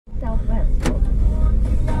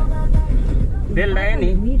बेल लगायो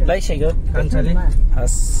नि लगाइसक्यो कान्छाले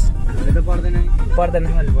हस् हामीले त पर्दैन पर्दैन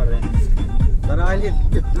पर्दैन तर अहिले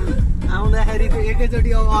आउँदाखेरि त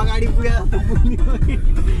एकैचोटि अब अगाडि पुग्ने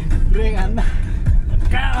ब्रेक हान्दा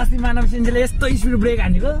कहाँ अस्ति मानव सिन्जेले यस्तो स्पिड ब्रेक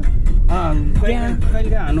हानेको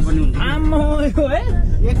कहिले हान्नुपर्ने हुन्छ आम्मा है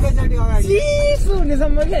एकैचोटि अगाडि चिसो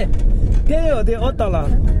हुनेसम्म के त्यही हो त्यो ओ तल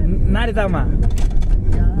नारितामा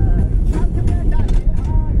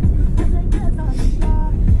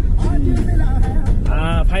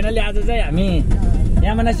फाइनली आज चाहिँ हामी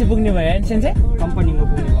यामानासी पुग्ने भयो होइन सिन्जे कम्पनीमा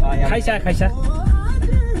पुग्ने भयो खाइसा खाइसा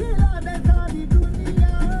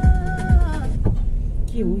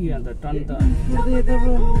के हो यो अन्त टन त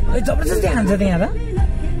जबरजस्ती खान्छ त्यहाँ त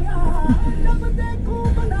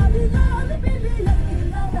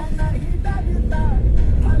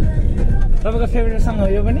तपाईँको फेभरेट सङ्ग हो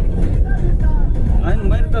यो पनि होइन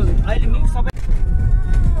मैले त अहिले मिक्स सबै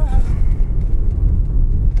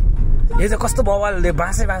यो चाहिँ कस्तो बवालले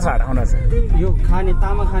बाँसै बाँस हटाउन छ यो खाने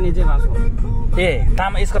तामा खाने चाहिँ बाँस हो ए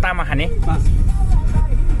तामा यसको तामा खाने बाँस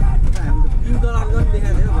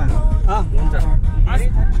हुन्छ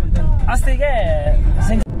अस्ति के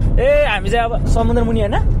ए हामी चाहिँ अब समुद्र मुनि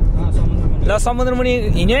होइन ल समुद्र मुनि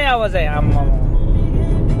हिँड्यो है अब चाहिँ आम्मा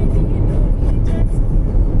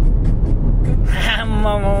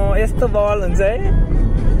यस्तो बवाल हुन्छ है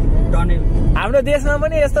टनेल हाम्रो देशमा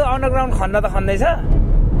पनि यस्तो अन्डरग्राउन्ड खन्न त खन्दैछ है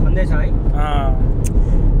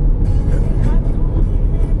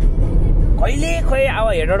कहिले खोइ अब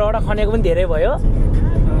हेडरबाट खनेको पनि धेरै भयो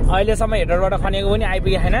अहिलेसम्म हेडरबाट खनेको पनि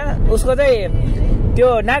आइपुगेको छैन उसको चाहिँ त्यो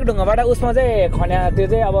नागढुङ्गाबाट उसमा चाहिँ खन्या त्यो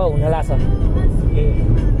चाहिँ अब हुन लाग्छ ए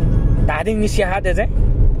धादिङ निस्किया त्यो चाहिँ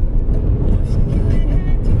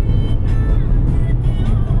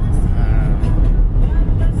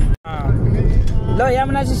ल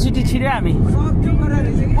यामनासी सिटी छिर्यो हामी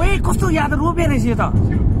ओइ कस्तो याद रोपे रहेछ यो त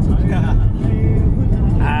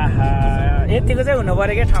आहा यतिको चाहिँ हुनु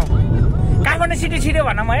पऱ्यो क्या ठाउँ काठमाडौँ सिटी छिर्यो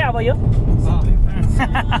भनौँ है अब यो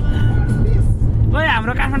ओइ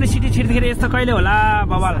हाम्रो काठमाडौँ सिटी छिर्दाखेरि यस्तो कहिले होला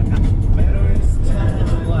बबाल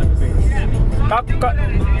टक्क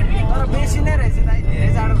बेसी नै रहेछ धेरै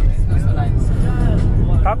जाडो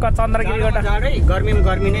टक्क चन्द्रगिरीबाट जाडै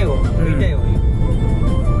गर्मी नै हो दुईटै हो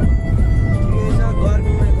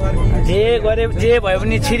जे गरे जे भयो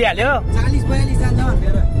भने छिरिहाल्यो 40-42 जान्छ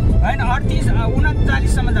होइन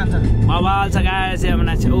 38-39 सम्म जान्छ बबाल छ गाइस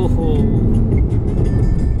यमुना छ ओहो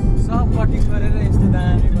सब कटिङ गरेर यस्तो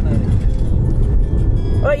दामी बनाएर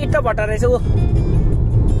ओ इट्टा भट्टा रहेछ ऊ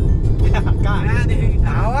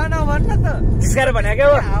हावा नभन्न त जिस्काएर भने क्या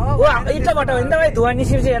ओ इट्टा भट्टा हो नि त भाइ धुवा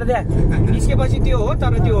निस्केपछि हेर्दै निस्केपछि त्यो हो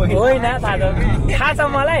तर त्यो होइन थाहा छ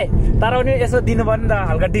मलाई तर पनि यसो दिनु पर्ने त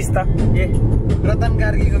हल्का डिस त ए रतन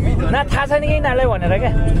कार्कीको मिट न थाहा छैन कि नालै भनेर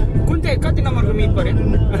क्या कुन चाहिँ कति नम्बरको मिट पर्यो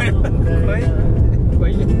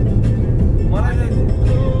मलाई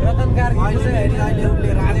रतन कार्कीको चाहिँ अहिले उसले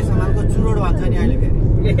राजेश हमालको चुरोड भन्छ नि अहिले फेरि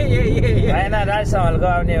होइन राजेश हमालको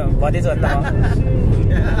आउने भतिज भन्दा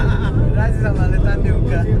राजेश हमालले तान्ने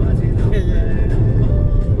हुक्का होइन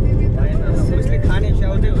उसले खाने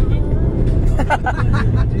स्याउटै हो कि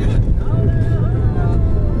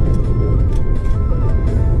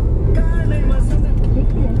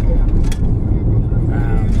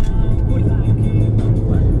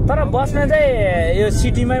तर बस्न चाहिँ यो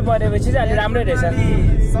सिटीमै परेपछि चाहिँ अलि राम्रै रहेछ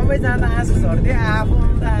सबैजना आँसु झर्थ्यो आफू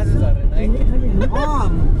आँसु झरेन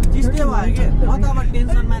त्यस्तै भयो कि म त अब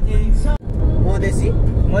टेन्सनमा थिएँ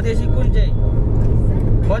मधेसी कुन चाहिँ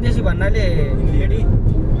मधेसी भन्नाले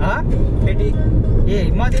फेटी ए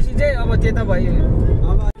मधेसी चाहिँ अब त्यता भयो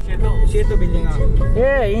अब सेतो बिल्डिङ ए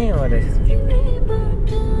यहीँ हो रहेछ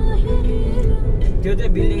त्यो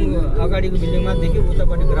चाहिँ बिल्डिङ अगाडिको बिल्डिङमा देखियो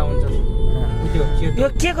उतापट्टि ग्राउन्ड छ यो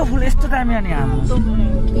के को फुल यस्तो दामी अनि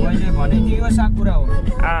मैले भने यो साकुरा हो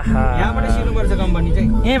आहा यहाँबाट सिर्नुपर्छ कम्पनी चाहिँ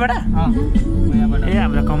यहीँबाट यहाँबाट ए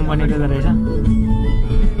हाम्रो कम्पनीको रहेछ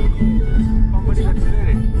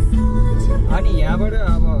अनि यहाँबाट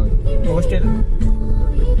अब होस्टेल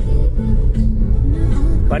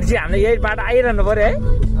भनेपछि हामीले यही बाटो आइरहनु पर्यो है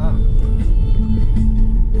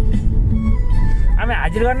हामी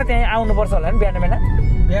हाजिर गर्न त्यहीँ आउनुपर्छ होला नि बिहान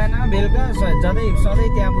बिहान बेलुका सधैँ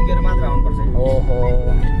त्यहाँ पुगेर मात्र आउनुपर्छ ओहो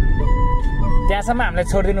त्यहाँसम्म हामीलाई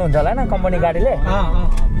छोडिदिनु हुन्छ होला न कम्पनी गाडीले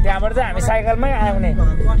त्यहाँबाट चाहिँ हामी साइकलमै आउने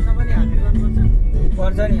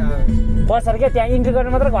पर्छ नि पर्छ क्या त्यहाँ इन्ट्री गरेर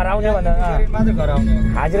मात्र घर आउने भनेर मात्र घर आउने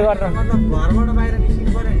हाजिर गर्न घरबाट बाहिर निस्किनु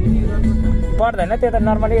पर्दैन त्यो त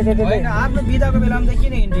नर्मली होइन आफ्नो बिदाको बेलामा त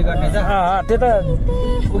किन इन्ट्री गर्ने त त्यो त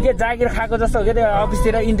उके जागिर खाएको जस्तो हो कि त्यो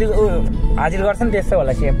अफिसतिर इन्ट्री हाजिर गर्छ नि त्यस्तो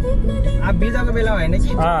होला सेम अब बिदाको बेला होइन कि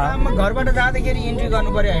काममा घरबाट जाँदाखेरि इन्ट्री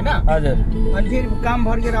गर्नु पर्यो होइन हजुर अनि फेरि काम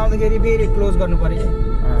फर्केर आउँदाखेरि फेरि क्लोज गर्नु पर्यो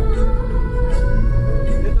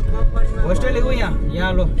होस्टेल हो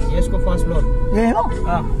यहाँ लो यसको फर्स्ट फ्लोर यही हो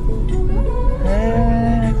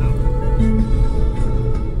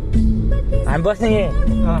हामी बस्ने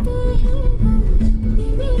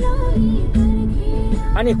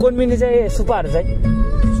अनि कोन्बिनी चाहिँ सुपाहरू चाहिँ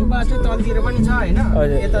सुपा चाहिँ तलतिर पनि छ होइन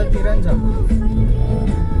यतातिर पनि छ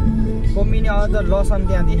कोन्बिनी अझ लसन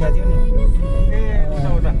त्यहाँ देखाएको थियो नि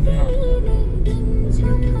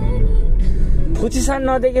फुचिसान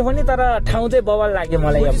नदेखे पनि तर ठाउँ चाहिँ बवाल लाग्यो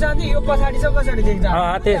मलाई यो पछाडि छ कसरी देखिन्छ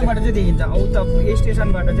त्यहाँबाट चाहिँ देखिन्छ औ त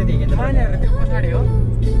स्टेसनबाट चाहिँ देखिन्छ त्यो पछाडि हो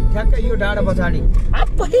ठ्याक्कै यो डाँडा पछाडि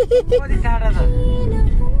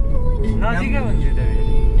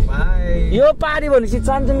यो पारी भनेपछि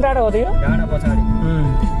चान्चुङ डाँडा हो त यो डाँडा पछाडि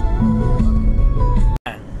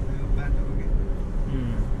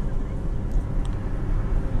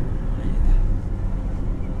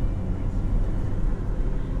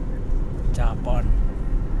जापान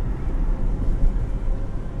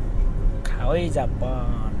खाओइ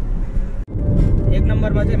जापान 1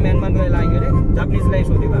 नम्बरमा चाहिँ म्यानमारलाई लाग्यो अरे जापानिजलाई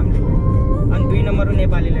सोधेको हामीले अनि 2 नम्बरमा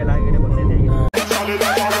नेपालीलाई लाग्यो अरे भन्दै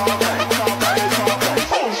थियो